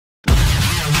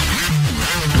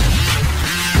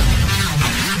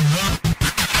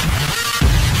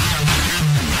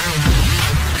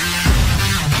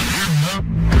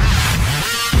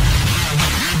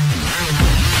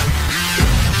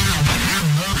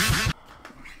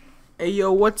Hey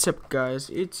yo, what's up guys?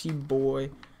 It's your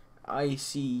boy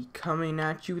Icy coming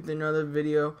at you with another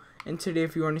video. And today,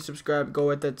 if you want to subscribe, go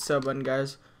hit that sub button,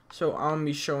 guys. So I'm gonna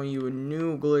be showing you a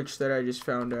new glitch that I just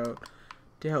found out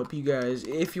to help you guys.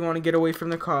 If you want to get away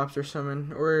from the cops or someone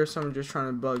just trying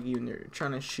to bug you and they're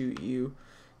trying to shoot you,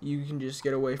 you can just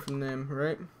get away from them,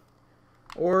 right?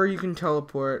 Or you can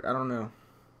teleport, I don't know.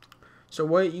 So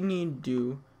what you need to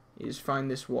do is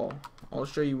find this wall. I'll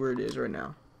show you where it is right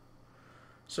now.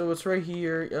 So it's right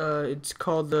here. It's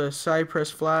called the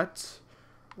Cypress Flats.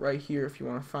 Right here, if you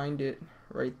want to find it,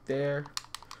 right there.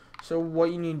 So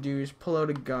what you need to do is pull out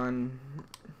a gun,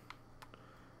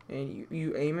 and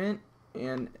you aim it.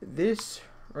 And this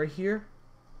right here,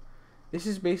 this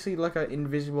is basically like an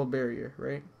invisible barrier,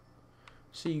 right?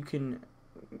 So you can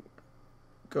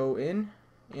go in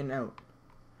and out,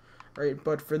 right?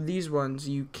 But for these ones,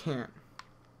 you can't.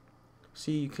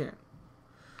 See, you can't.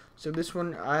 So this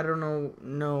one, I don't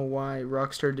know why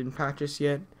Rockstar didn't patch this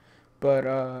yet, but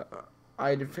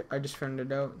I just found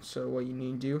it out. So what you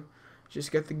need to do,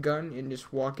 just get the gun and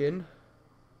just walk in.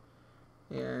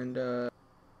 And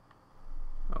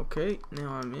okay,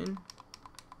 now I'm in.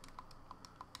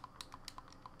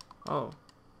 Oh,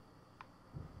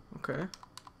 okay.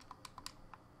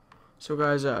 So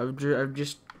guys, I've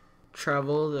just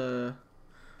traveled.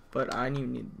 But I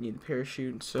need the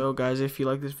parachute. So guys, if you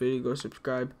like this video, go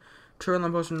subscribe, turn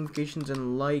on post notifications,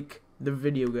 and like the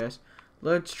video, guys.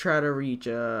 Let's try to reach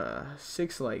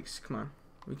 6 likes. Come on,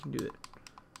 we can do it.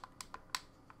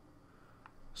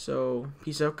 So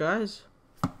peace out, guys.